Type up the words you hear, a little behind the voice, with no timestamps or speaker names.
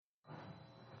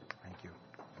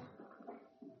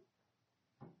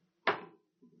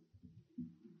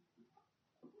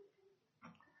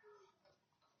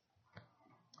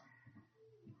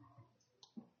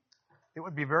It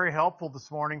would be very helpful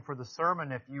this morning for the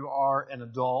sermon if you are an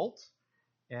adult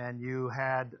and you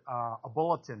had a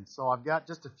bulletin. So I've got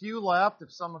just a few left. If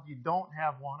some of you don't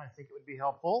have one, I think it would be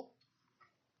helpful.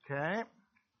 Okay.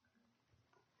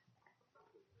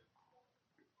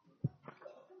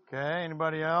 Okay,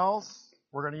 anybody else?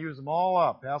 We're going to use them all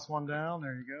up. Pass one down.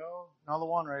 There you go. Another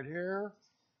one right here.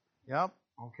 Yep.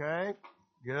 Okay.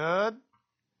 Good.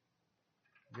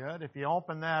 Good. If you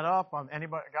open that up on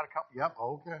anybody, got a couple? Yep.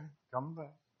 Okay. Coming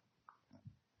back.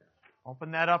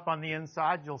 Open that up on the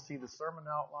inside. You'll see the sermon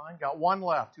outline. Got one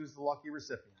left. Who's the lucky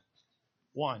recipient?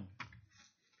 One.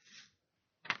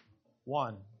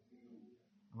 I'm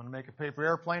going to make a paper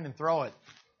airplane and throw it.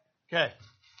 Okay.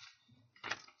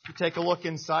 You take a look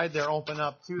inside there, open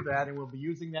up to that, and we'll be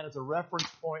using that as a reference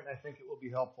point. I think it will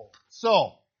be helpful.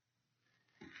 So,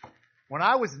 when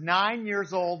I was 9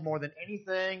 years old, more than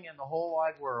anything in the whole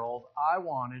wide world, I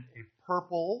wanted a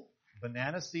purple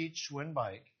banana seat Schwinn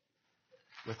bike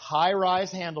with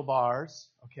high-rise handlebars,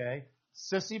 okay,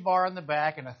 sissy bar in the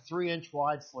back, and a 3-inch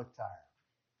wide slick tire.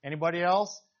 Anybody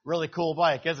else? Really cool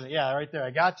bike, isn't it? Yeah, right there.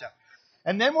 I gotcha.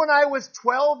 And then when I was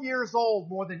 12 years old,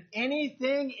 more than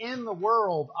anything in the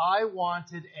world, I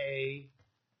wanted a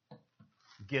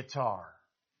guitar.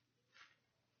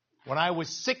 When I was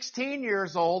 16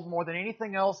 years old, more than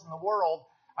anything else in the world,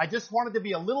 I just wanted to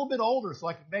be a little bit older so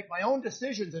I could make my own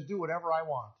decisions and do whatever I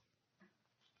want.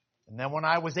 And then when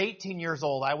I was 18 years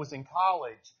old, I was in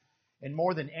college. And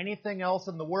more than anything else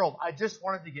in the world, I just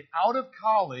wanted to get out of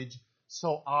college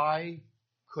so I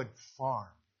could farm.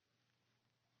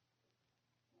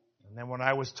 And then when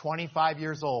I was 25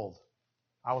 years old,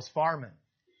 I was farming.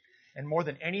 And more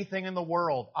than anything in the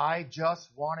world, I just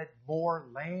wanted more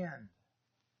land.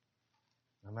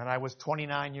 And then I was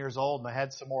 29 years old and I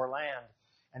had some more land.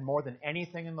 And more than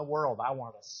anything in the world, I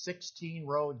wanted a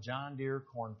 16-row John Deere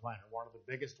corn planter, one of the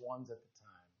biggest ones at the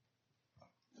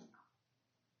time.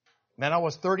 And then I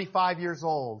was 35 years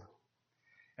old.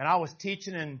 And I was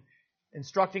teaching and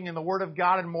instructing in the Word of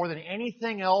God, and more than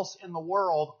anything else in the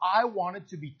world, I wanted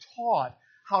to be taught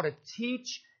how to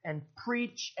teach and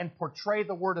preach and portray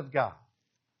the Word of God.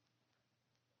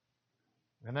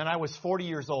 And then I was 40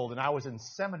 years old, and I was in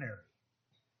seminary.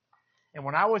 And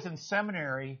when I was in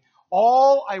seminary,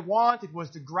 all I wanted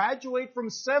was to graduate from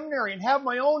seminary and have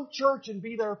my own church and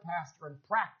be their pastor and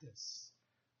practice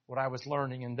what I was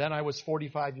learning. And then I was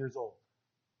 45 years old,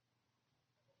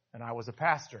 and I was a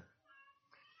pastor.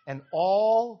 And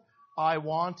all I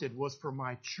wanted was for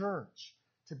my church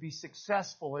to be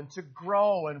successful and to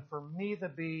grow and for me to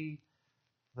be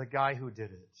the guy who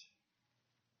did it.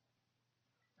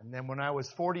 And then when I was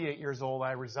 48 years old,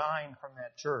 I resigned from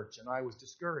that church and I was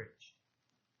discouraged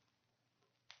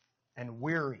and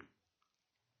weary.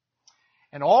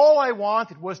 And all I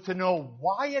wanted was to know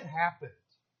why it happened.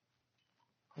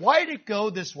 Why did it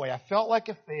go this way? I felt like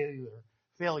a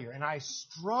failure, and I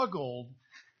struggled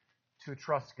to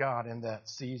trust God in that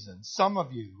season. Some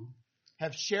of you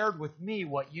have shared with me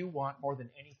what you want more than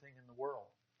anything in the world.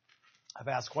 I've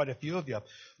asked quite a few of you.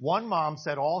 One mom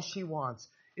said all she wants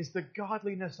is the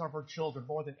godliness of her children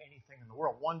more than anything in the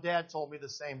world. One dad told me the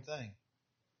same thing.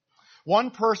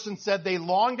 One person said they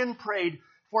longed and prayed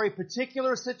for a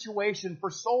particular situation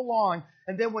for so long,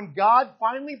 and then when God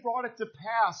finally brought it to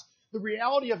pass, the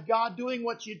reality of God doing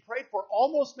what she had prayed for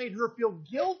almost made her feel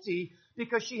guilty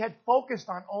because she had focused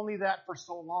on only that for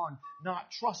so long, not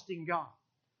trusting God.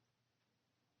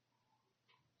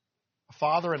 A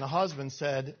father and a husband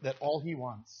said that all he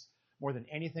wants more than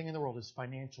anything in the world is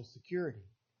financial security.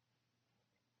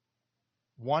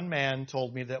 One man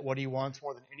told me that what he wants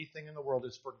more than anything in the world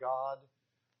is for God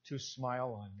to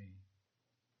smile on me.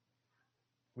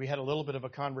 We had a little bit of a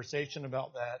conversation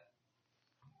about that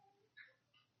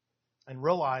and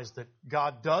realized that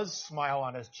God does smile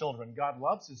on His children. God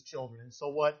loves His children. And so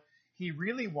what he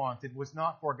really wanted was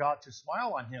not for God to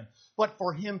smile on him, but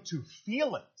for him to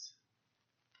feel it.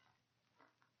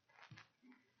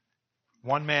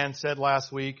 One man said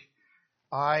last week,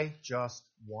 I just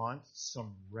want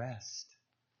some rest.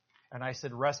 And I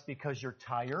said, rest because you're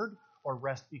tired or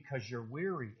rest because you're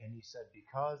weary? And he said,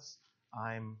 because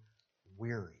I'm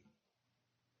weary.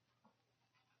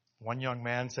 One young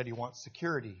man said he wants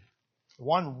security.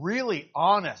 One really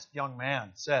honest young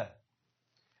man said,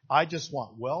 I just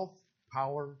want wealth,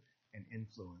 power, and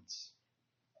influence.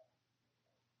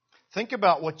 Think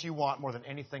about what you want more than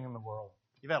anything in the world.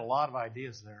 You've had a lot of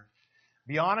ideas there.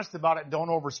 Be honest about it. Don't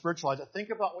over-spiritualize it. Think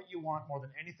about what you want more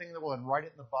than anything in the world and write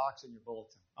it in the box in your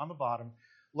bulletin. On the bottom,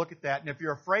 look at that. And if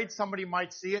you're afraid somebody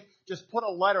might see it, just put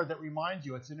a letter that reminds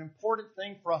you. It's an important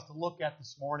thing for us to look at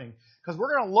this morning because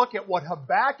we're going to look at what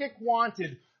Habakkuk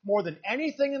wanted more than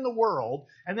anything in the world.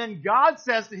 And then God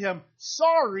says to him,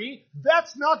 sorry,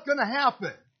 that's not going to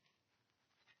happen.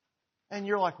 And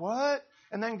you're like, what?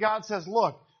 And then God says,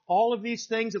 look, all of these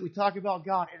things that we talk about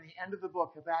God, in the end of the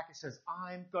book, Habakkuk says,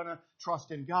 I'm going to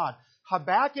trust in God.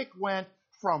 Habakkuk went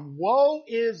from woe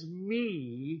is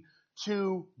me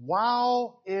to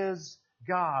wow is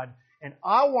God. And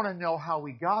I want to know how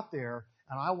we got there,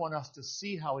 and I want us to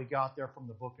see how we got there from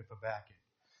the book of Habakkuk.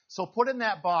 So put in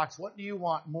that box, what do you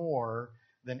want more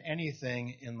than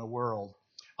anything in the world?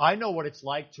 I know what it's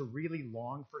like to really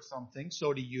long for something.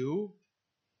 So do you.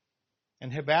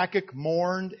 And Habakkuk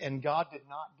mourned, and God did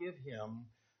not give him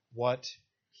what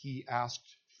he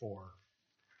asked for.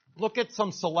 Look at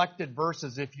some selected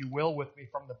verses, if you will, with me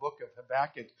from the book of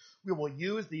Habakkuk. We will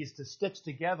use these to stitch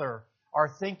together our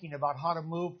thinking about how to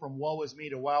move from woe is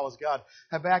me to wow is God.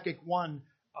 Habakkuk 1,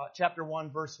 chapter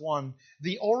 1, verse 1.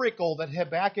 The oracle that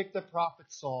Habakkuk the prophet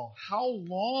saw. How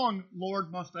long,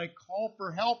 Lord, must I call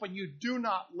for help and you do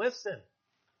not listen?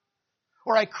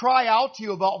 Or I cry out to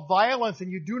you about violence and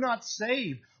you do not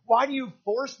save. Why do you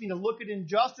force me to look at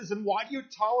injustice and why do you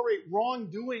tolerate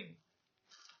wrongdoing?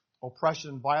 Oppression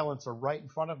and violence are right in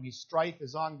front of me. Strife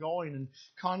is ongoing and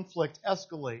conflict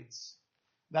escalates.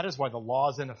 That is why the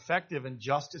law is ineffective and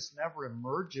justice never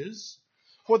emerges.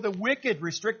 For the wicked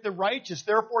restrict the righteous.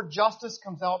 Therefore justice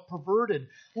comes out perverted.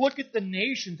 Look at the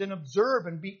nations and observe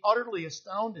and be utterly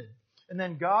astounded. And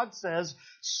then God says,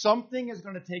 something is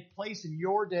going to take place in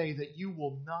your day that you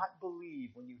will not believe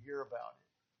when you hear about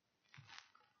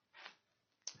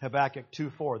it. Habakkuk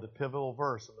 2:4, the pivotal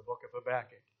verse in the book of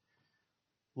Habakkuk.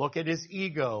 Look at his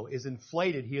ego is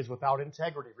inflated. He is without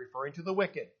integrity, referring to the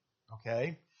wicked.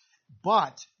 Okay?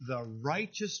 But the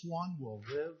righteous one will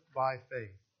live by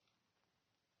faith.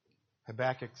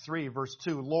 Habakkuk 3, verse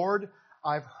 2. Lord,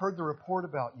 I've heard the report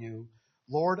about you.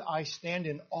 Lord, I stand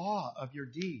in awe of your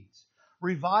deeds.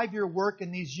 Revive your work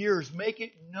in these years. Make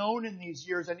it known in these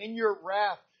years. And in your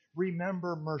wrath,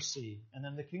 remember mercy. And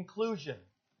then the conclusion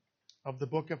of the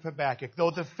book of Habakkuk.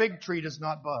 Though the fig tree does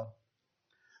not bud,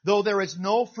 though there is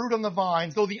no fruit on the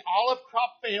vines, though the olive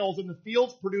crop fails and the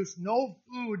fields produce no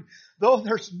food, though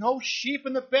there's no sheep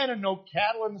in the pen and no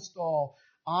cattle in the stall,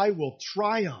 I will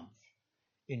triumph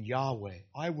in Yahweh.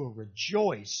 I will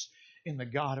rejoice in the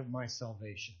God of my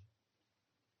salvation.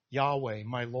 Yahweh,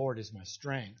 my Lord, is my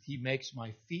strength. He makes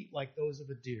my feet like those of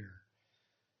a deer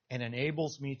and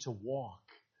enables me to walk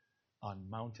on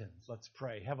mountains. Let's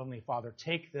pray. Heavenly Father,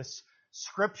 take this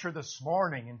scripture this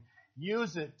morning and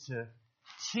use it to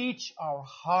teach our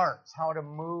hearts how to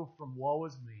move from woe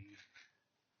is me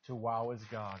to wow is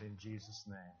God in Jesus'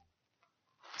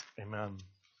 name. Amen.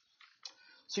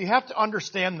 So you have to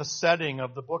understand the setting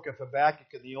of the book of Habakkuk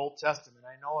in the Old Testament.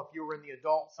 I know if you were in the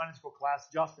adult Sunday school class,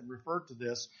 Justin referred to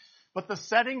this. But the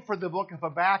setting for the book of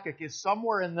Habakkuk is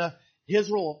somewhere in the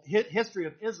history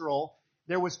of Israel.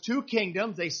 There was two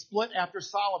kingdoms. They split after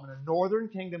Solomon, a northern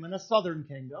kingdom and a southern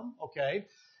kingdom. Okay.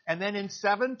 And then in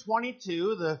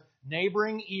 722, the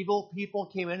neighboring evil people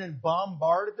came in and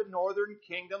bombarded the northern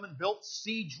kingdom and built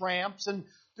siege ramps and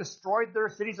destroyed their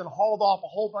cities and hauled off a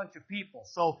whole bunch of people.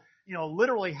 So,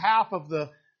 literally half of the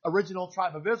original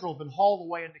tribe of Israel had been hauled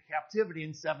away into captivity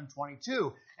in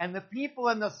 722. And the people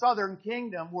in the southern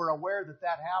kingdom were aware that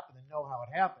that happened and know how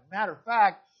it happened. Matter of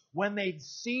fact, when they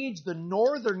sieged the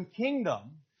northern kingdom,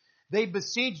 they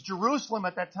besieged Jerusalem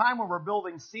at that time when we were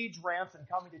building siege ramps and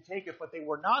coming to take it, but they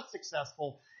were not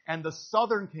successful. And the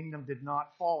southern kingdom did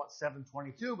not fall at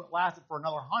 722, but lasted for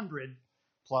another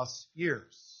 100+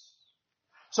 years.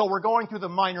 So we're going through the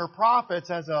minor prophets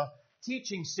as a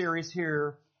teaching series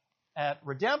here at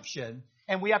Redemption.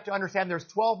 And we have to understand there's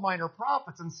 12 minor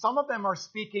prophets, and some of them are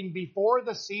speaking before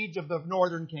the siege of the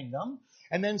northern kingdom,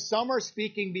 and then some are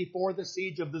speaking before the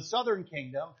siege of the southern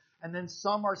kingdom, and then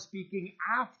some are speaking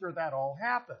after that all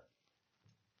happened.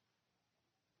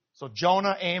 So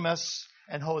Jonah, Amos,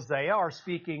 and Hosea are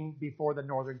speaking before the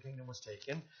northern kingdom was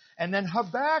taken. And then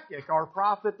Habakkuk, our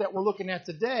prophet that we're looking at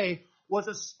today, was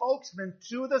a spokesman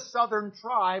to the southern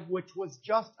tribe, which was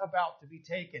just about to be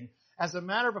taken. As a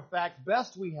matter of fact,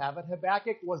 best we have it,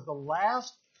 Habakkuk was the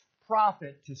last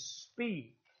prophet to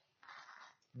speak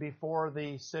before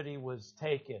the city was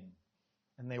taken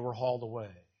and they were hauled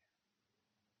away.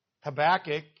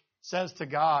 Habakkuk says to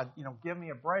God, give me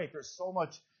a break. There's so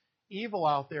much evil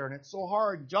out there and it's so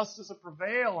hard. Justice will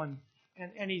prevail.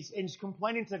 And he's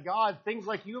complaining to God, things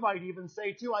like you might even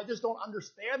say too. I just don't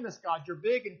understand this, God. You're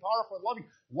big and powerful and loving.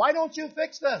 Why don't you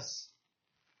fix this?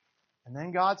 And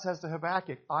then God says to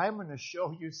Habakkuk, I'm going to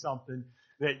show you something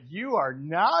that you are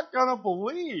not going to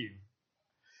believe.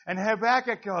 And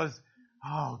Habakkuk goes,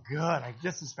 oh, good.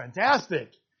 This is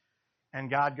fantastic. And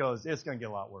God goes, it's going to get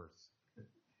a lot worse.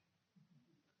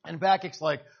 And Habakkuk's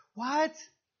like, what?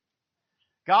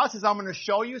 God says, I'm going to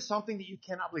show you something that you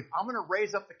cannot believe. I'm going to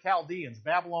raise up the Chaldeans,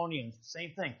 Babylonians,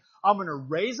 same thing. I'm going to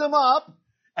raise them up,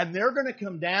 and they're going to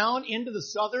come down into the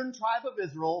southern tribe of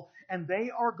Israel, and they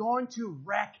are going to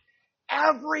wreck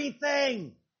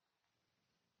everything.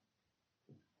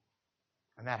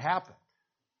 And that happened.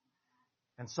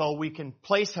 And so we can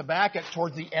place Habakkuk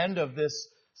towards the end of this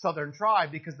southern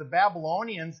tribe because the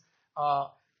Babylonians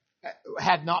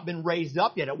had not been raised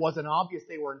up yet. It wasn't obvious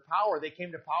they were in power. They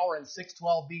came to power in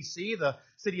 612 BC. The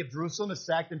city of Jerusalem is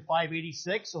sacked in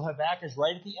 586. So Habakkuk is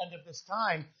right at the end of this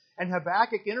time. And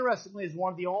Habakkuk, interestingly, is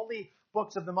one of the only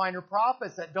books of the minor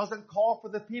prophets that doesn't call for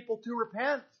the people to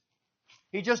repent.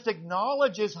 He just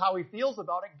acknowledges how he feels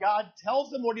about it. God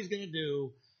tells him what he's going to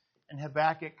do. And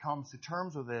Habakkuk comes to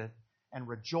terms with it and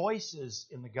rejoices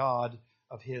in the God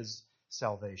of his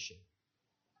salvation.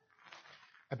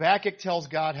 Habakkuk tells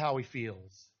God how he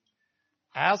feels,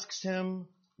 asks him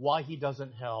why he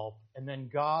doesn't help, and then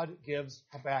God gives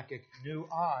Habakkuk new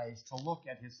eyes to look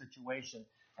at his situation.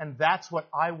 And that's what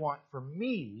I want for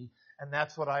me, and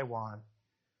that's what I want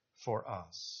for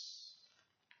us.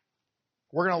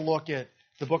 We're going to look at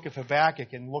the book of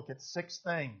Habakkuk and look at 6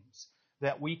 things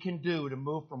that we can do to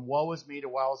move from woe is me to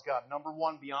wow is God. Number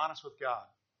 1, be honest with God.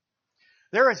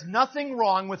 There is nothing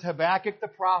wrong with Habakkuk the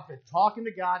prophet talking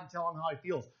to God and telling him how he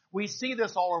feels. We see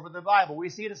this all over the Bible. We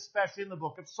see it especially in the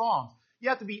book of Psalms. You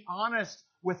have to be honest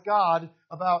with God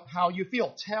about how you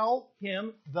feel. Tell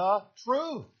him the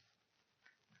truth.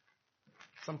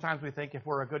 Sometimes we think if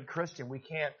we're a good Christian, we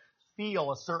can't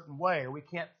feel a certain way or we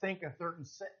can't think a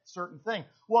certain thing.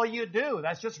 Well, you do.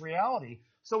 That's just reality.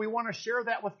 So we want to share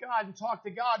that with God and talk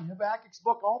to God. And Habakkuk's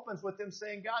book opens with him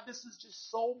saying, God, this is just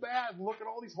so bad. Look at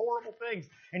all these horrible things.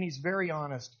 And he's very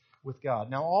honest with God.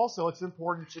 Now, also, it's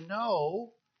important to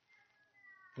know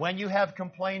when you have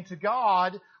complained to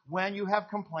God, when you have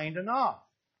complained enough.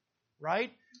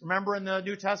 Right? Remember in the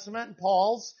New Testament,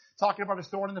 Paul's talking about a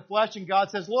thorn in the flesh, and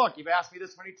God says, look, you've asked me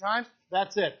this many times.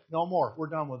 That's it. No more. We're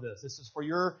done with this. This is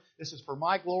for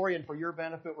my glory and for your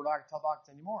benefit. We're not going to talk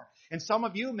this anymore. And some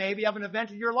of you maybe have an event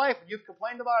in your life and you've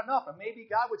complained about enough. And maybe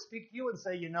God would speak to you and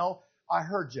say, I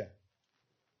heard you.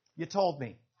 You told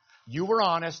me. You were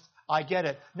honest. I get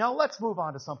it. Now let's move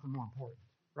on to something more important.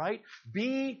 Right?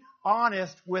 Be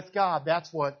honest with God.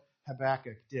 That's what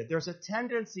Habakkuk did. There's a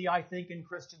tendency, I think, in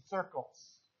Christian circles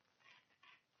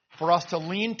for us to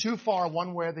lean too far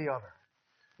one way or the other.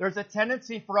 There's a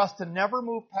tendency for us to never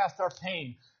move past our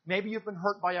pain. Maybe you've been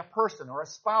hurt by a person or a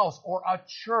spouse or a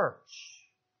church.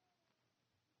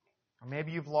 Or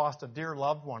maybe you've lost a dear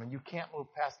loved one and you can't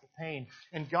move past the pain.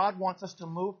 And God wants us to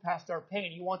move past our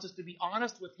pain. He wants us to be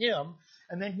honest with Him,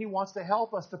 and then He wants to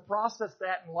help us to process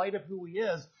that in light of who He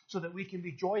is so that we can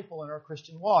be joyful in our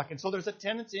Christian walk. And so there's a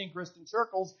tendency in Christian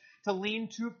circles to lean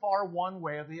too far one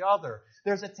way or the other.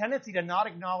 There's a tendency to not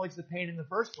acknowledge the pain in the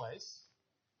first place,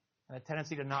 and a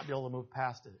tendency to not be able to move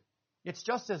past it. It's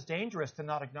just as dangerous to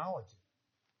not acknowledge it.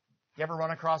 You ever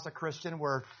run across a Christian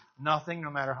where nothing, no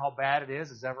matter how bad it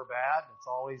is ever bad? It's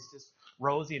always just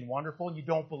rosy and wonderful, and you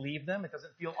don't believe them? It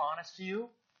doesn't feel honest to you?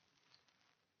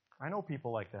 I know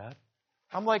people like that.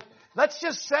 I'm like, let's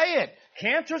just say it.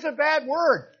 Cancer's a bad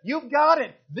word. You've got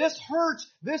it. This hurts.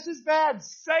 This is bad.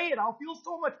 Say it. I'll feel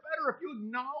so much better if you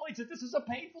acknowledge that this is a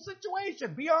painful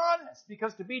situation. Be honest.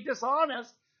 Because to be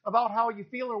dishonest about how you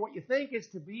feel or what you think is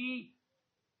to be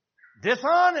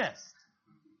dishonest.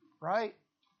 Right?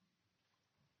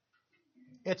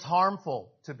 It's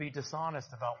harmful to be dishonest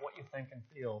about what you think and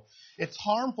feel. It's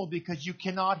harmful because you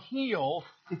cannot heal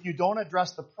if you don't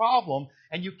address the problem,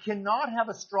 and you cannot have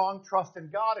a strong trust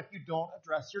in God if you don't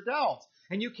address your doubts.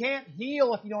 And you can't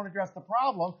heal if you don't address the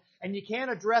problem, and you can't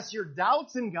address your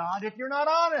doubts in God if you're not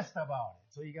honest about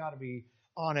it. So you got to be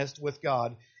honest with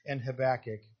God, and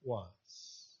Habakkuk was.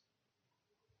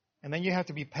 And then you have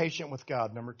to be patient with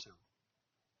God, number 2.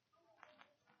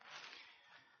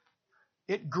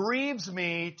 It grieves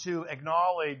me to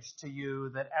acknowledge to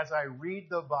you that as I read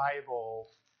the Bible,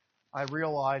 I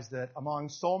realize that among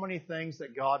so many things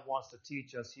that God wants to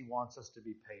teach us, He wants us to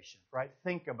be patient, right?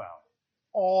 Think about it.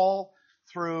 All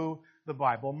through the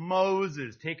Bible.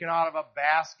 Moses taken out of a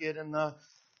basket in the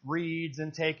reeds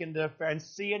and taken to, and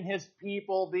seeing his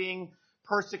people being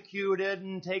persecuted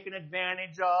and taken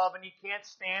advantage of, and he can't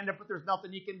stand it, but there's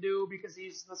nothing he can do because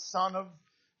he's the son of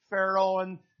Pharaoh,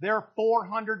 and they're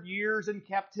 400 years in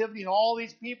captivity, and all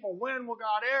these people, when will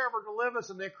God ever deliver us?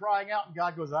 And they're crying out, and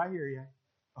God goes, I hear you.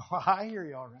 I hear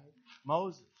you all right.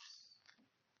 Moses.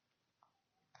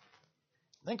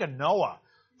 Think of Noah.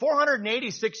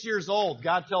 486 years old,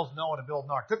 God tells Noah to build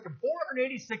an ark. It took him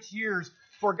 486 years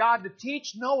for God to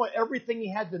teach Noah everything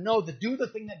he had to know to do the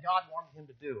thing that God wanted him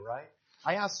to do, right?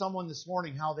 I asked someone this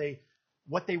morning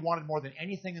what they wanted more than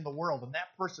anything in the world, and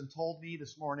that person told me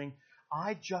this morning,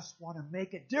 I just want to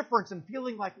make a difference and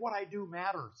feeling like what I do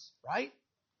matters, right?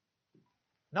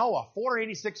 Noah,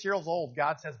 486 years old,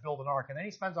 God says build an ark, and then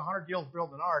he spends 100 years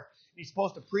building an ark, and he's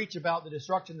supposed to preach about the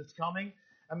destruction that's coming.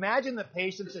 Imagine the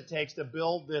patience it takes to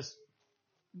build this,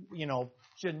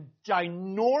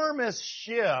 ginormous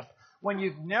ship when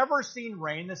you've never seen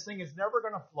rain. This thing is never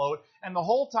going to float. And the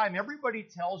whole time, everybody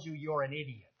tells you you're an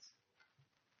idiot.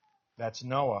 That's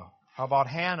Noah. How about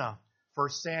Hannah? 1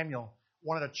 Samuel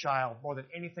wanted a child more than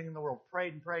anything in the world.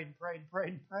 Prayed and prayed and prayed and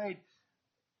prayed and prayed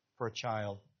for a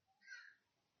child.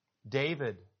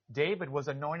 David was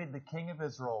anointed the king of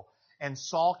Israel. And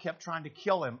Saul kept trying to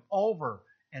kill him over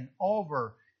and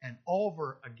over and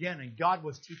over again. And God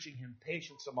was teaching him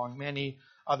patience among many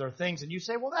other things. And you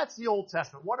say, well, that's the Old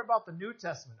Testament. What about the New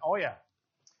Testament? Oh, yeah.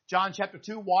 John chapter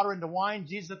 2, water into wine,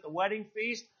 Jesus at the wedding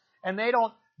feast. And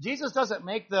Jesus doesn't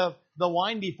make the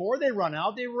wine before they run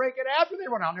out. They make it after they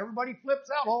run out. And everybody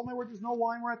flips out. Oh, my word, there's no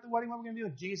wine. We're at the wedding. What are we going to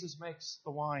do? Jesus makes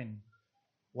the wine.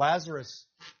 Lazarus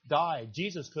died.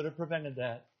 Jesus could have prevented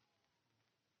that.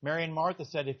 Mary and Martha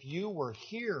said, if you were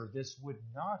here, this would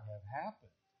not have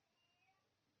happened.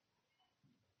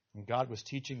 And God was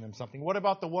teaching them something. What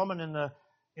about the woman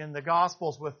in the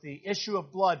Gospels with the issue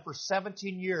of blood for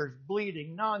 17 years,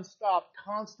 bleeding, nonstop,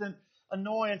 constant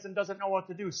annoyance, and doesn't know what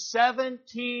to do?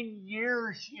 17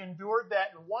 years she endured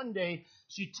that, and one day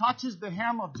she touches the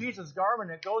hem of Jesus' garment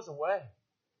and it goes away.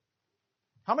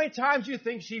 How many times do you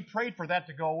think she prayed for that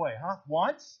to go away? Huh?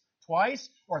 Once? Twice?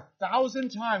 Or 1,000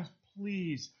 times?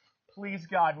 Please, please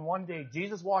God. And one day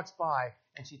Jesus walks by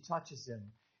and she touches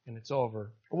him and it's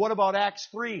over. Or what about Acts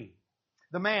 3?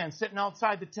 The man sitting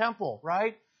outside the temple,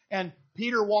 right? And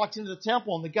Peter walks into the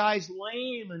temple and the guy's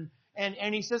lame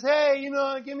and he says, hey,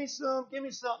 give me something,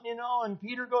 and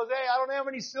Peter goes, hey, I don't have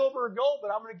any silver or gold, but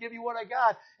I'm going to give you what I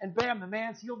got. And bam, the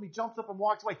man's healed and he jumps up and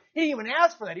walks away. He didn't even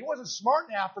ask for that. He wasn't smart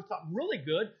enough for something really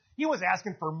good. He was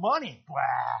asking for money. Blah,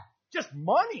 just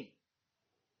money.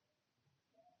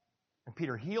 And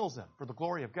Peter heals him for the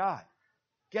glory of God.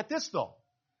 Get this though.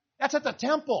 That's at the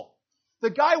temple. The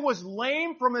guy was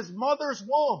lame from his mother's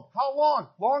womb. How long?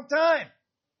 Long time.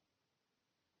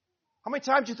 How many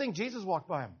times do you think Jesus walked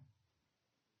by him?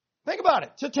 Think about it.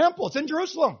 It's a temple. It's in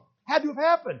Jerusalem. Had to have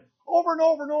happened over and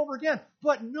over and over again.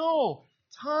 But no,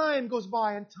 time goes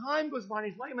by and time goes by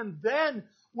and he's lame. And then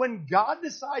when God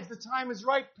decides the time is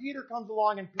right, Peter comes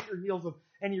along and Peter heals him.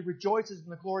 And he rejoices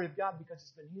in the glory of God because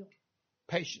he's been healed.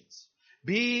 Patience.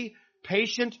 Be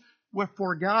patient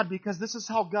for God, because this is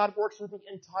how God works with the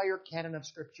entire canon of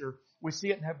Scripture. We see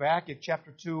it in Habakkuk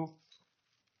chapter 2,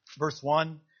 verse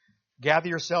 1. Gather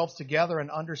yourselves together and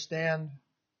understand.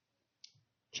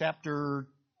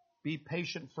 Be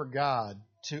patient for God.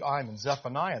 I'm in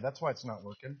Zephaniah. That's why it's not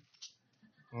working.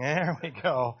 There we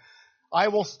go. I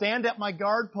will stand at my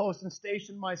guard post and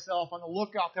station myself on the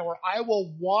lookout there, where I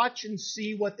will watch and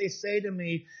see what they say to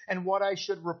me and what I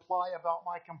should reply about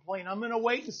my complaint. I'm going to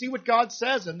wait and see what God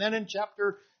says. And then in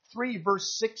chapter 3,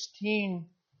 verse 16,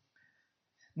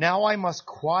 now I must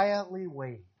quietly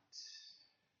wait.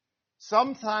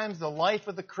 Sometimes the life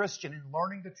of the Christian in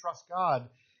learning to trust God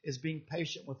is being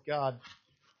patient with God.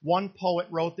 One poet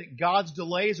wrote that God's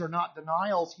delays are not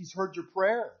denials. He's heard your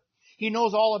prayer. He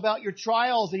knows all about your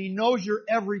trials, and He knows your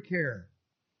every care.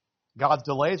 God's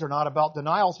delays are not about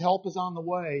denials. Help is on the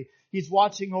way. He's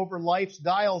watching over life's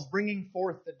dials, bringing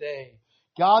forth the day.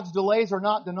 God's delays are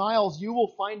not denials. You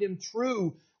will find Him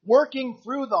true, working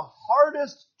through the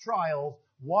hardest trials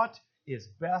what is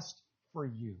best for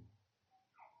you.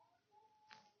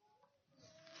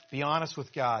 Be honest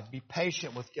with God. Be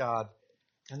patient with God.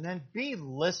 And then be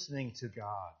listening to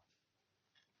God.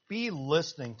 Be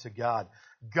listening to God.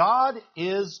 God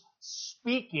is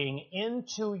speaking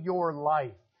into your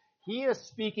life. He is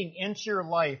speaking into your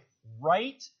life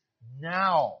right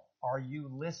now. Are you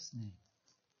listening?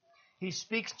 He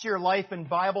speaks to your life in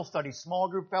Bible study, small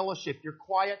group fellowship, your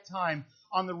quiet time,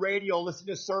 on the radio, listen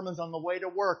to sermons on the way to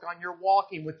work, on your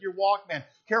walking with your Walkman.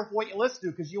 Careful what you listen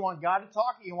to, because you want God to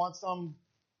talk or you want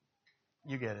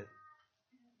you get it.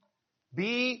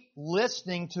 Be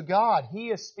listening to God. He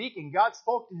is speaking. God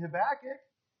spoke to Habakkuk.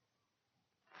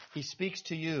 He speaks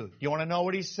to you. Do you want to know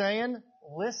what He's saying?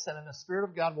 Listen, and the Spirit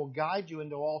of God will guide you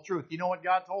into all truth. You know what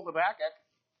God told Habakkuk?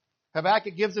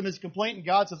 Habakkuk gives him his complaint, and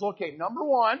God says, okay, number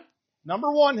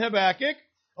one, Habakkuk,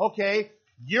 okay,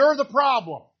 you're the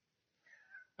problem.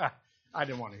 I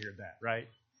didn't want to hear that, right?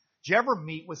 Do you ever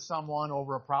meet with someone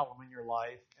over a problem in your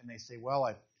life and they say, well,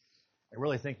 I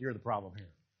really think you're the problem here?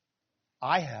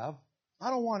 I have. I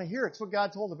don't want to hear it. It's what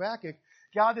God told Habakkuk.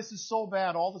 God, this is so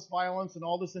bad, all this violence and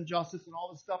all this injustice and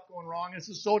all this stuff going wrong. This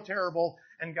is so terrible.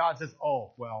 And God says,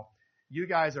 oh, well, you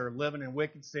guys are living in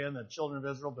wicked sin. The children of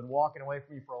Israel have been walking away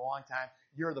from you for a long time.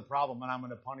 You're the problem, and I'm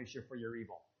going to punish you for your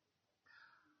evil.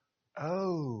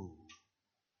 Oh,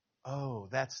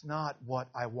 that's not what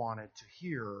I wanted to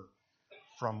hear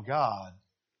from God.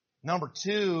 Number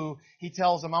two, he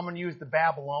tells them, I'm going to use the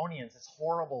Babylonians, this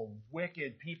horrible,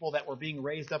 wicked people that were being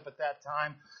raised up at that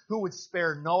time, who would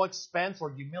spare no expense or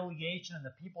humiliation in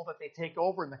the people that they take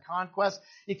over in the conquest.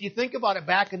 If you think about it,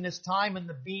 back in this time in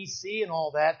the BC and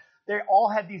all that, they all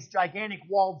had these gigantic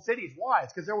walled cities. Why?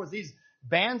 It's because there was these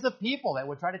bands of people that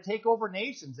would try to take over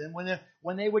nations. And when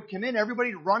they would come in,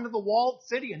 everybody would run to the walled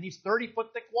city and these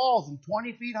 30-foot thick walls and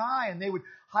 20 feet high. And they would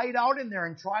hide out in there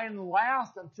and try and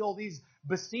last until these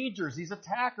besiegers, these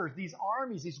attackers, these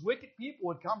armies, these wicked people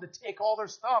would come to take all their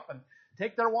stuff and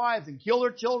take their wives and kill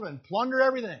their children and plunder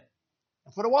everything.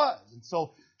 That's what it was. And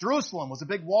so Jerusalem was a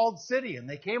big walled city. And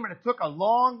they came and it took a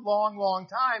long, long, long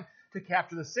time to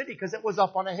capture the city because it was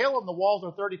up on a hill and the walls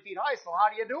are 30 feet high. So how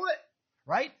do you do it?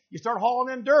 Right? You start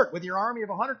hauling in dirt with your army of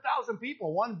 100,000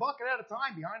 people, one bucket at a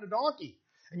time behind a donkey.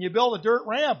 And you build a dirt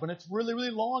ramp, and it's really,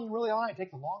 really long and really high. It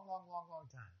takes a long, long, long, long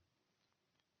time.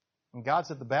 And God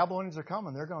said, the Babylonians are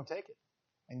coming. They're going to take it.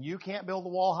 And you can't build the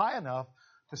wall high enough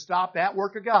to stop that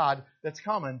work of God that's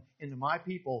coming into my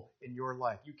people in your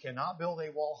life. You cannot build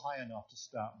a wall high enough to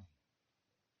stop me.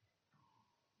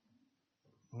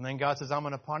 And then God says, I'm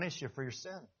going to punish you for your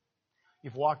sin.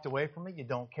 You've walked away from me. You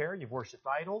don't care. You've worshipped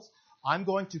idols. I'm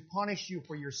going to punish you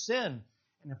for your sin.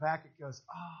 And Habakkuk goes,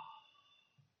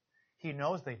 he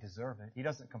knows they deserve it. He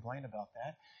doesn't complain about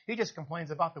that. He just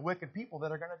complains about the wicked people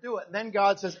that are going to do it. And then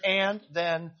God says, and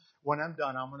then when I'm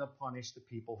done, I'm going to punish the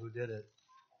people who did it.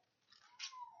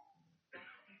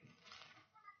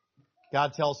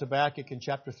 God tells Habakkuk in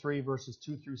chapter 3, verses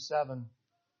 2 through 7,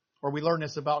 where we learn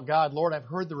this about God. Lord, I've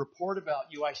heard the report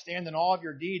about you. I stand in awe of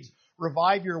your deeds.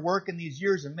 Revive your work in these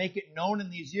years and make it known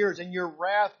in these years. In your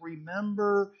wrath,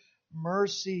 remember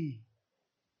mercy.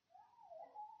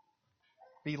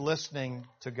 Be listening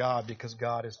to God because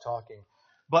God is talking.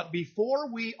 But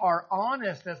before we are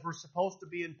honest, as we're supposed to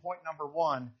be in point number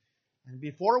 1, and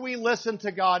before we listen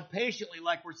to God patiently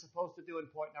like we're supposed to do in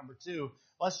point number 2,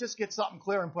 let's just get something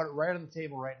clear and put it right on the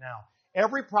table right now.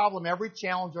 Every problem, every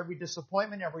challenge, every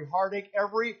disappointment, every heartache,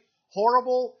 every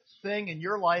horrible thing in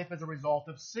your life is a result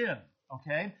of sin.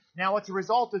 Okay? Now, it's a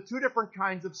result of 2 different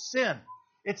kinds of sin.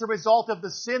 It's a result of the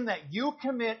sin that you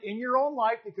commit in your own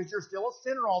life because you're still a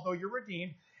sinner, although you're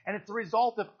redeemed. And it's a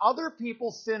result of other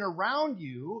people's sin around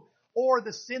you or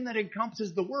the sin that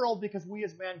encompasses the world because we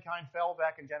as mankind fell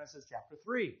back in Genesis chapter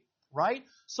 3. Right?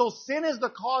 So sin is the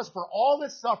cause for all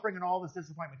this suffering and all this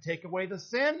disappointment. Take away the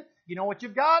sin, you know what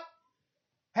you've got?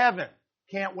 Heaven.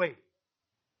 Can't wait.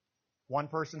 One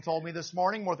person told me this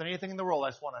morning, more than anything in the world, I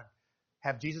just want to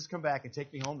have Jesus come back and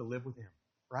take me home to live with him.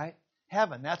 Right?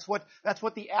 Heaven. That's what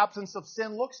the absence of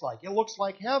sin looks like. It looks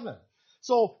like heaven.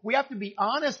 So we have to be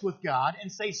honest with God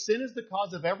and say sin is the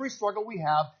cause of every struggle we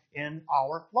have in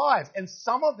our lives. And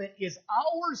some of it is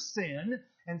our sin,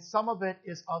 and some of it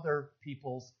is other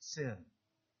people's sin.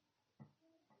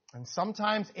 And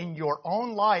sometimes in your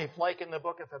own life, like in the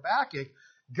book of Habakkuk,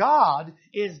 God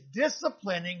is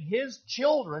disciplining his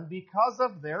children because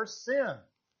of their sin.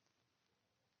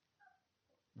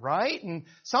 Right? And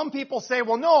some people say,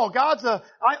 well, no,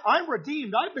 I'm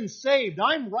redeemed. I've been saved.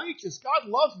 I'm righteous. God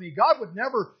loves me. God would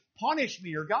never punish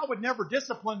me or God would never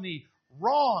discipline me.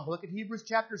 Wrong. Look at Hebrews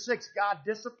chapter 6. God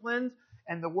disciplines,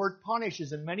 and the word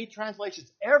punishes in many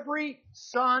translations every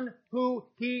son who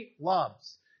he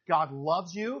loves. God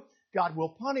loves you. God will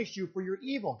punish you for your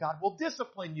evil. God will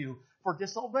discipline you for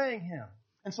disobeying him.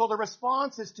 And so the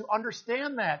response is to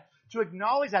understand that, to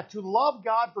acknowledge that, to love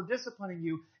God for disciplining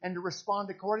you, and to respond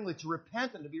accordingly, to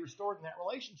repent and to be restored in that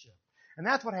relationship. And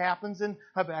that's what happens in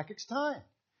Habakkuk's time.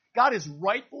 God is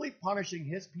rightfully punishing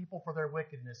his people for their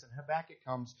wickedness, and Habakkuk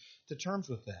comes to terms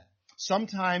with that.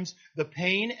 Sometimes the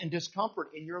pain and discomfort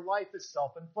in your life is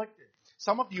self-inflicted.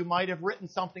 Some of you might have written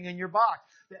something in your box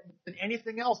that than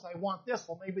anything else, I want this.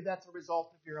 Well, maybe that's a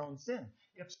result of your own sin.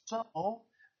 If so,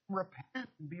 repent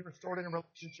and be restored in a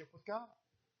relationship with God.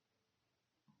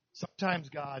 Sometimes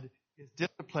God is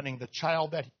disciplining the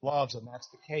child that he loves, and that's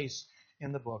the case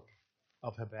in the book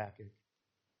of Habakkuk.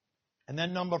 And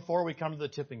then number 4, we come to the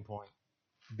tipping point.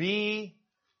 Be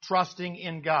trusting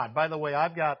in God. By the way,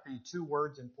 I've got the 2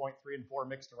 words in point 3 and 4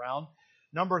 mixed around.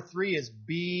 Number 3 is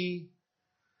be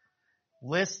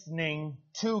listening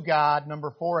to God.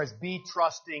 Number 4 is be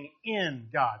trusting in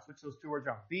God. Switch those two words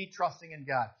around. Be trusting in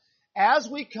God. As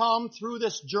we come through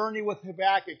this journey with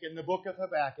Habakkuk in the book of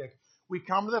Habakkuk, we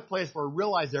come to the place where we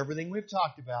realize everything we've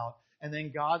talked about, and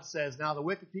then God says, now the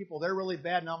wicked people, they're really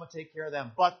bad, and I'm going to take care of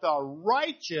them. But the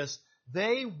righteous,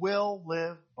 they will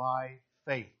live by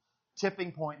faith.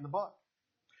 Tipping point in the book.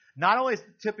 Not only is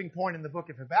the tipping point in the book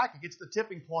of Habakkuk, it's the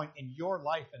tipping point in your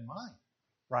life and mine,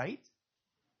 right?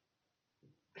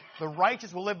 The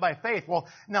righteous will live by faith. Well,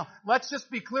 now, let's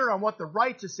just be clear on what the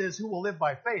righteous is who will live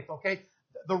by faith, okay?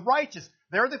 The righteous,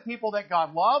 they're the people that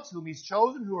God loves, whom He's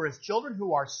chosen, who are His children,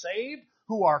 who are saved,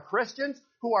 who are Christians,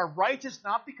 who are righteous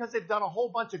not because they've done a whole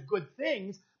bunch of good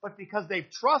things, but because they've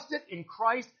trusted in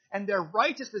Christ, and their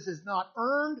righteousness is not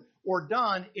earned or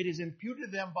done. It is imputed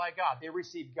to them by God. They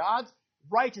receive God's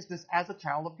righteousness as a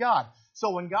child of God. So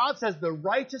when God says the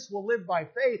righteous will live by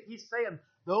faith, He's saying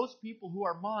those people who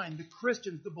are mine, the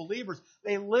Christians, the believers,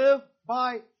 they live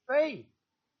by faith.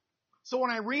 So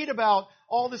when I read about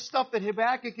all this stuff that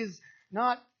Habakkuk is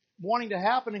not wanting to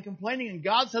happen and complaining, and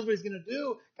God says what He's going to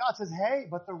do, God says, hey,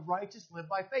 but the righteous live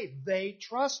by faith. They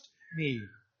trust me.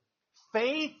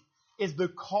 Faith is the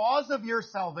cause of your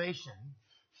salvation.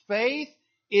 Faith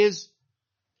is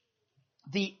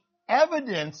the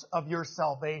evidence of your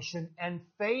salvation, and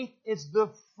faith is the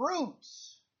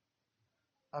fruits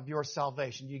of your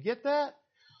salvation. Do you get that?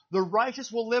 The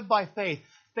righteous will live by faith.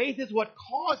 Faith is what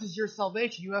causes your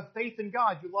salvation. You have faith in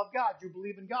God. You love God. You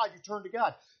believe in God. You turn to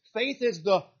God. Faith is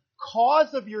the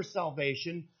cause of your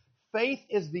salvation. Faith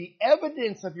is the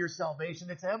evidence of your salvation.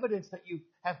 It's evidence that you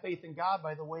have faith in God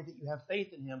by the way that you have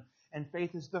faith in Him. And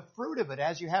faith is the fruit of it.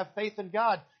 As you have faith in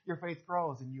God, your faith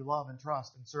grows and you love and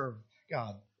trust and serve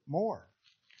God more.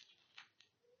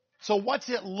 So what's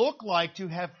it look like to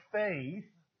have faith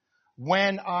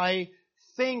when I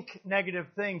think negative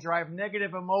things, or I have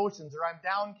negative emotions, or I'm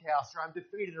downcast, or I'm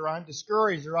defeated, or I'm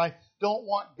discouraged, or I don't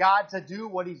want God to do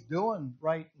what He's doing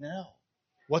right now?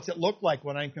 What's it look like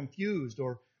when I'm confused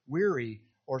or weary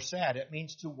or sad? It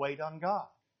means to wait on God,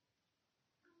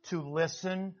 to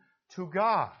listen to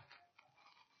God,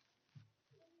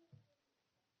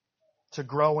 to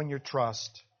grow in your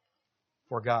trust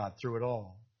for God through it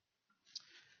all.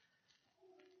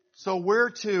 So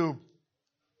we're to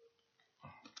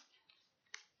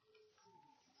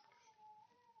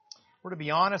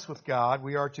be honest with God.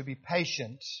 We are to be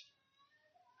patient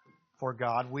for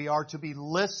God. We are to be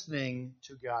listening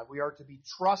to God. We are to be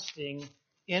trusting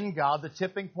in God, the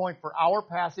tipping point for our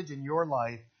passage in your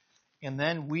life. And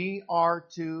then we are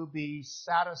to be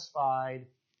satisfied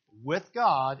with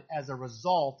God as a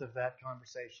result of that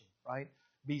conversation, right?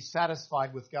 Be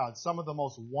satisfied with God. Some of the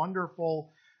most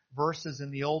wonderful verses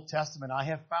in the Old Testament. I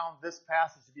have found this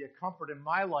passage to be a comfort in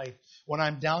my life when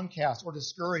I'm downcast or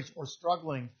discouraged or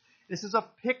struggling. This is a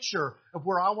picture of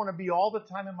where I want to be all the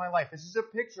time in my life. This is a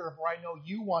picture of where I know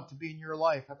you want to be in your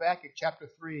life. Habakkuk chapter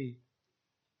 3,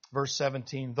 verse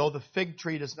 17. Though the fig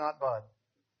tree does not bud,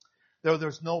 though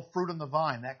there's no fruit on the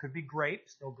vine, that could be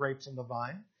grapes, no grapes in the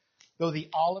vine. Though the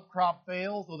olive crop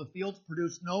fails, though the fields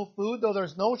produce no food, though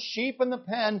there's no sheep in the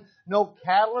pen, no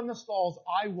cattle in the stalls,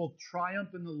 I will triumph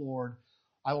in the Lord.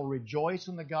 I will rejoice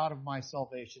in the God of my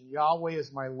salvation. Yahweh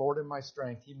is my Lord and my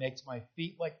strength. He makes my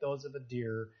feet like those of a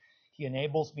deer. He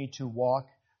enables me to walk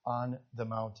on the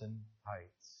mountain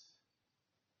heights.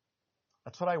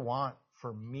 That's what I want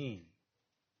for me.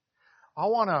 I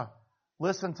want to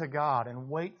listen to God and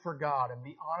wait for God and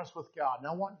be honest with God. And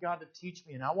I want God to teach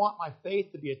me. And I want my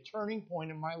faith to be a turning point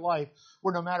in my life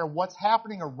where no matter what's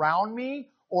happening around me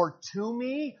or to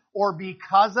me or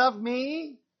because of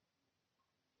me,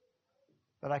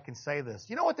 that I can say this.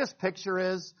 You know what this picture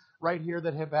is right here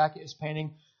that Habakkuk is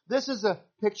painting? This is a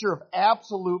picture of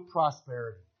absolute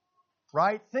prosperity,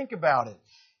 right? Think about it.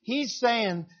 He's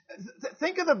saying,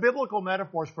 think of the biblical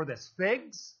metaphors for this.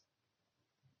 Figs.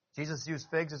 Jesus used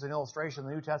figs as an illustration in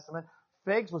the New Testament.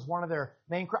 Figs was one of their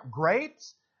main crops.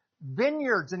 Grapes,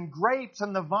 vineyards and grapes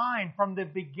and the vine from the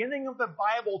beginning of the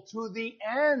Bible to the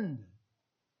end.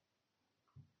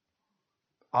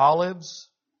 Olives,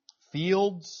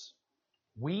 fields,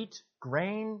 wheat,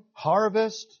 grain,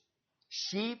 harvest,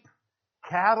 sheep,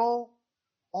 cattle.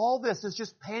 All this is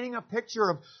just painting a picture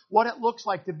of what it looks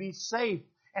like to be safe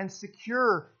and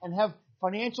secure and have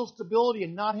financial stability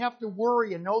and not have to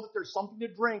worry and know that there's something to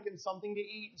drink and something to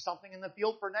eat and something in the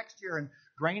field for next year and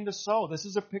grain to sow. This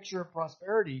is a picture of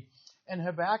prosperity. And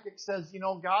Habakkuk says,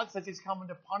 God says He's coming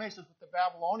to punish us with the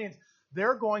Babylonians.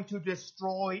 They're going to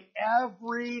destroy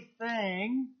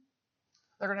everything.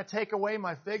 They're going to take away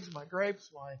my figs, my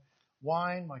grapes, my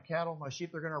wine, my cattle, my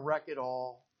sheep. They're going to wreck it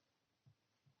all.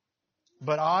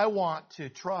 But I want to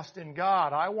trust in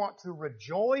God. I want to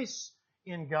rejoice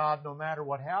in God no matter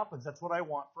what happens. That's what I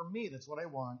want for me. That's what I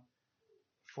want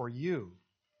for you.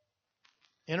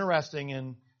 Interesting,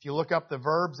 and if you look up the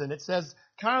verbs, and it says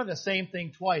kind of the same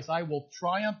thing twice. I will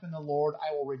triumph in the Lord.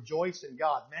 I will rejoice in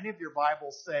God. Many of your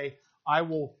Bibles say, I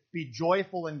will be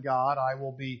joyful in God. I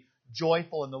will be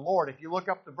joyful in the Lord. If you look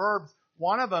up the verbs,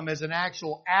 one of them is an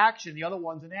actual action. The other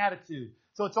one's an attitude.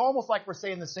 So it's almost like we're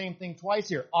saying the same thing twice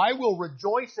here. I will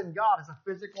rejoice in God as a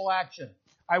physical action.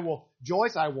 I will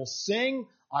rejoice. I will sing.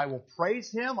 I will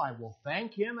praise Him. I will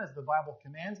thank Him as the Bible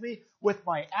commands me. With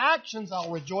my actions,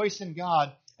 I'll rejoice in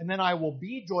God. And then I will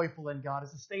be joyful in God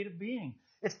as a state of being.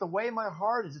 It's the way my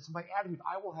heart is. It's my attitude.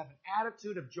 I will have an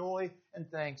attitude of joy and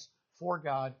thanks for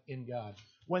God in God.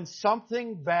 When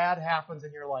something bad happens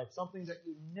in your life, something that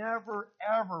you never,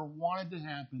 ever wanted to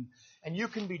happen, and you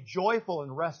can be joyful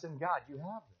and rest in God, you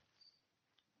have this.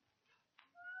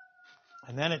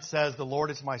 And then it says, the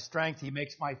Lord is my strength. He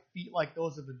makes my feet like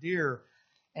those of a deer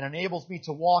and enables me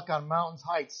to walk on mountains'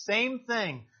 heights. Same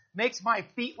thing. Makes my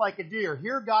feet like a deer.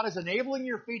 Here God is enabling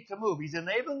your feet to move. He's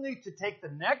enabling you to take the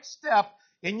next step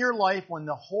in your life when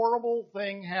the horrible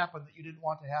thing happened that you didn't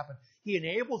want to happen. He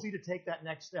enables you to take that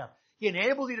next step. He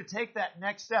enables you to take that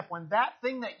next step when that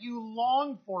thing that you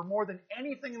long for more than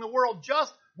anything in the world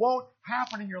just won't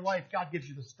happen in your life. God gives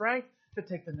you the strength to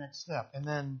take the next step. And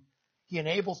then He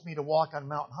enables me to walk on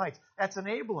mountain heights. That's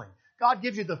enabling. God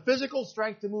gives you the physical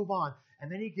strength to move on. And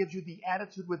then He gives you the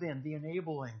attitude within, the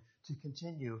enabling to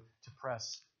continue to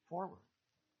press forward.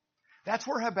 That's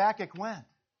where Habakkuk went.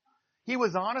 He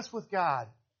was honest with God.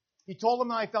 He told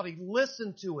him how he felt. He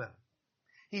listened to him.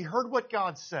 He heard what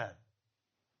God said.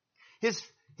 His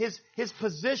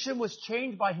position was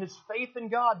changed by his faith in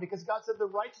God because God said the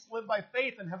righteous live by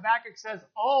faith. And Habakkuk says,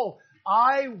 oh,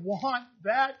 I want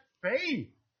that faith.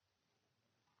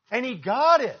 And he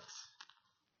got it.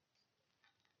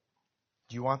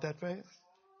 Do you want that faith?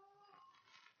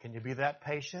 Can you be that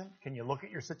patient? Can you look at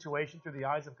your situation through the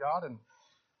eyes of God and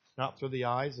not through the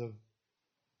eyes of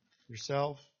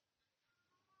yourself?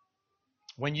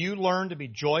 When you learn to be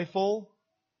joyful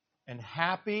and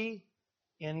happy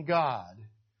in God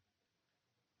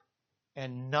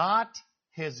and not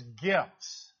His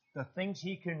gifts, the things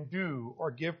He can do or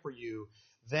give for you,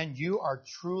 then you are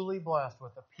truly blessed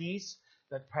with a peace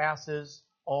that passes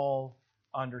all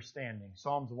understanding.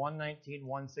 Psalms 119,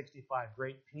 165,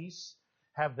 great peace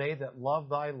have they that love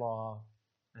thy law,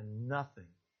 and nothing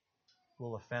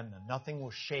will offend them. Nothing will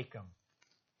shake them.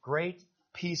 Great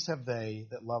peace have they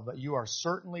that love that. You are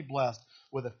certainly blessed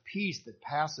with a peace that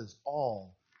passes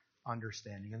all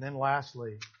understanding. And then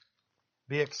lastly,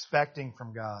 be expecting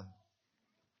from God.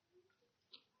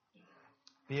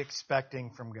 Be expecting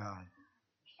from God.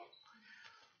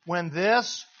 When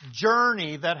this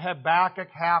journey that Habakkuk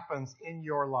happens in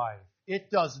your life,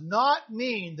 it does not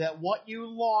mean that what you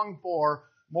long for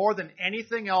more than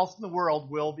anything else in the world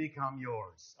will become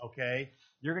yours, okay?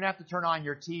 You're going to have to turn on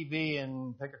your TV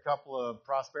and pick a couple of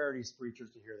prosperity preachers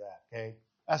to hear that, okay?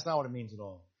 That's not what it means at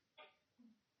all.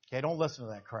 Okay, don't listen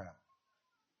to that crap.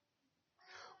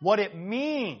 What it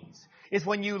means is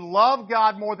when you love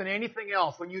God more than anything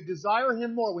else, when you desire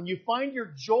Him more, when you find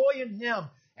your joy in Him,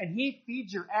 and He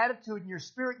feeds your attitude and your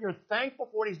spirit, and you're thankful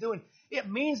for what He's doing, it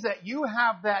means that you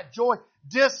have that joy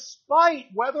despite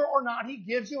whether or not He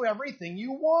gives you everything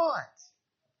you want.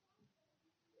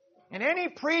 And any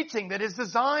preaching that is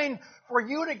designed for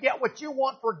you to get what you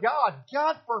want for God,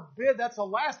 God forbid, that's the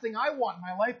last thing I want in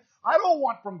my life. I don't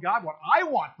want from God what I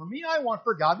want for me. I want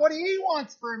for God what He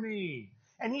wants for me.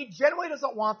 And He generally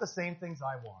doesn't want the same things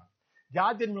I want.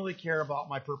 God didn't really care about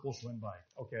my purple swim bike.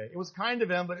 Okay, it was kind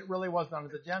of Him, but it really wasn't on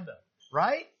His agenda.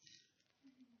 Right?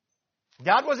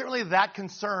 God wasn't really that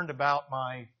concerned about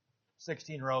my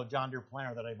 16-row John Deere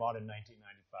planter that I bought in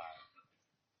 1995.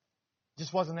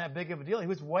 Just wasn't that big of a deal. He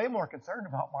was way more concerned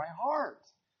about my heart.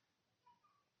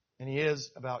 And He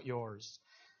is about yours.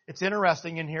 It's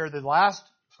interesting in here, the last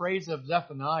phrase of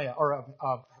Zephaniah, or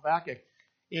of Habakkuk,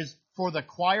 is for the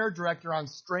choir director on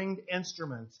stringed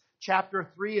instruments. Chapter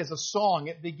 3 is a song.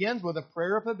 It begins with a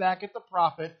prayer of Habakkuk the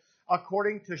prophet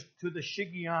according to the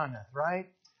Shigionoth, right?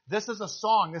 This is a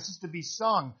song. This is to be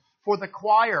sung for the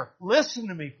choir. Listen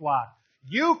to me, flock.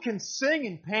 You can sing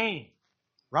in pain,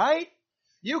 right?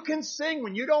 You can sing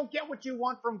when you don't get what you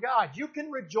want from God. You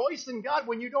can rejoice in God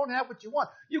when you don't have what you want.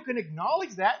 You can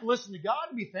acknowledge that and listen to God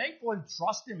and be thankful and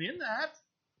trust Him in that.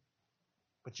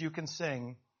 But you can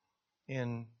sing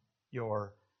in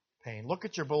your pain. Look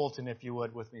at your bulletin, if you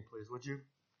would, with me, please, would you?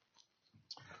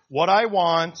 What I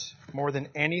want more than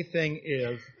anything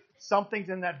is, something's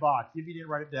in that box. If you didn't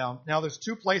write it down. Now, there's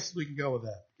two places we can go with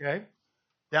that, okay?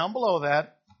 down below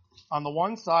that, on the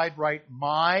one side, write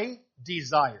my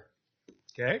desire.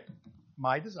 Okay?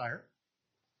 My desire.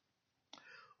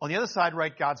 On the other side,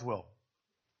 write God's will.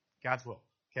 God's will.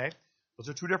 Okay? Those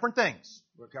are two different things.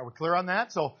 We're clear on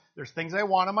that? So there's things I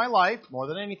want in my life. More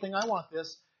than anything, I want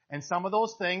this. And some of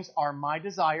those things are my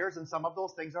desires, and some of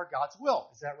those things are God's will.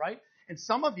 Is that right? And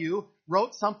some of you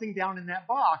wrote something down in that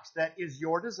box that is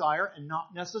your desire and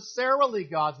not necessarily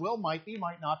God's will. Might be,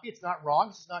 might not be. It's not wrong.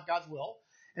 It's not God's will.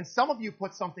 And some of you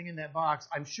put something in that box,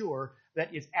 I'm sure,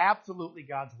 that is absolutely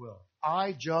God's will.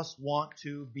 I just want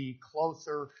to be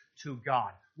closer to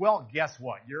God. Well, guess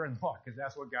what? You're in luck, because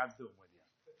that's what God's doing with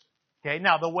you. Okay,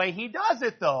 now the way He does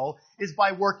it, though, is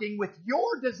by working with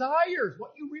your desires,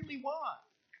 what you really want.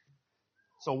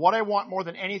 So what I want more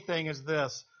than anything is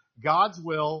this: God's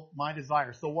will, my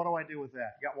desire. So what do I do with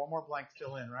that? You got one more blank to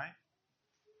fill in, right?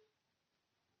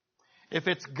 If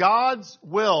it's God's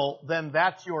will, then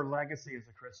that's your legacy as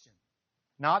a Christian.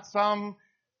 Not some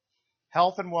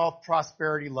health and wealth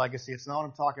prosperity legacy. It's not what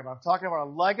I'm talking about. I'm talking about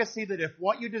a legacy that if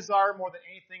what you desire more than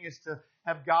anything is to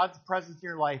have God's presence in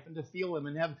your life and to feel Him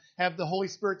and have the Holy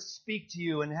Spirit speak to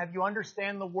you and have you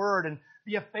understand the Word and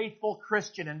be a faithful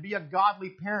Christian and be a godly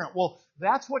parent. Well,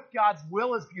 that's what God's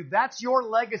will is for you. That's your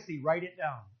legacy. Write it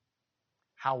down.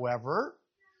 However,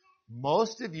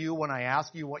 most of you, when I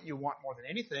ask you what you want more than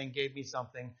anything, gave me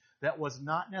something that was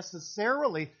not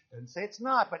necessarily, I didn't say it's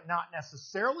not, but not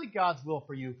necessarily God's will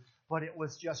for you, but it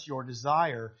was just your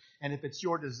desire. And if it's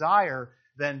your desire,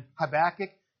 then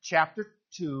Habakkuk chapter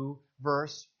 2,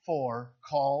 verse 4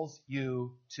 calls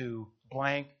you to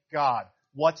blank God.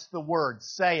 What's the word?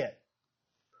 Say it.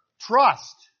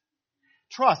 Trust.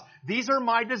 Trust. These are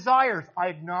my desires. I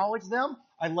acknowledge them.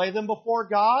 I lay them before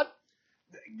God.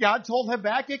 God told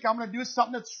Habakkuk, I'm going to do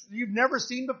something that you've never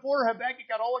seen before. Habakkuk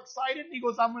got all excited. And he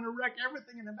goes, I'm going to wreck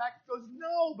everything. And Habakkuk goes,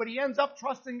 no. But he ends up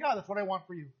trusting God. That's what I want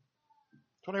for you.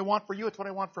 It's what I want for you. It's what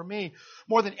I want for me.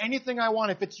 More than anything I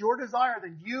want. If it's your desire,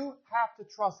 then you have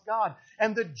to trust God.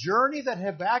 And the journey that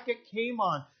Habakkuk came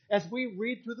on as we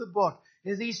read through the book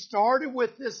is he started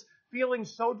with this feeling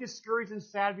so discouraged and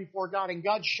sad before God. And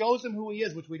God shows him who He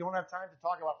is, which we don't have time to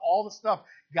talk about all the stuff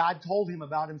God told him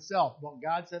about Himself, what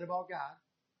God said about God.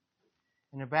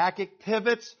 And Habakkuk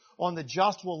pivots on the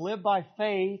just will live by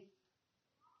faith.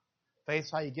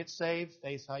 Faith's how you get saved.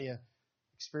 Faith's how you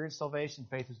experience salvation.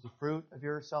 Faith is the fruit of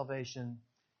your salvation.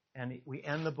 And we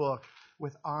end the book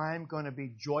with, I'm going to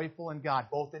be joyful in God,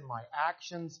 both in my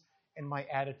actions and my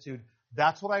attitude.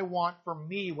 That's what I want for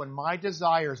me when my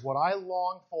desires, what I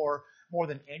long for more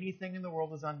than anything in the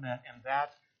world is unmet. And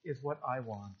that is what I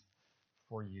want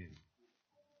for you.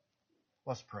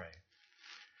 Let's pray.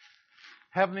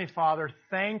 Heavenly Father,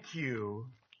 thank you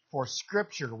for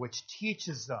Scripture which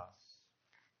teaches us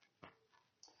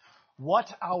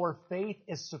what our faith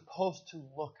is supposed to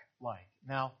look like.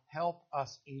 Now, help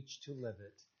us each to live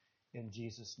it. In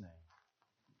Jesus' name,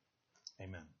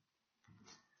 amen.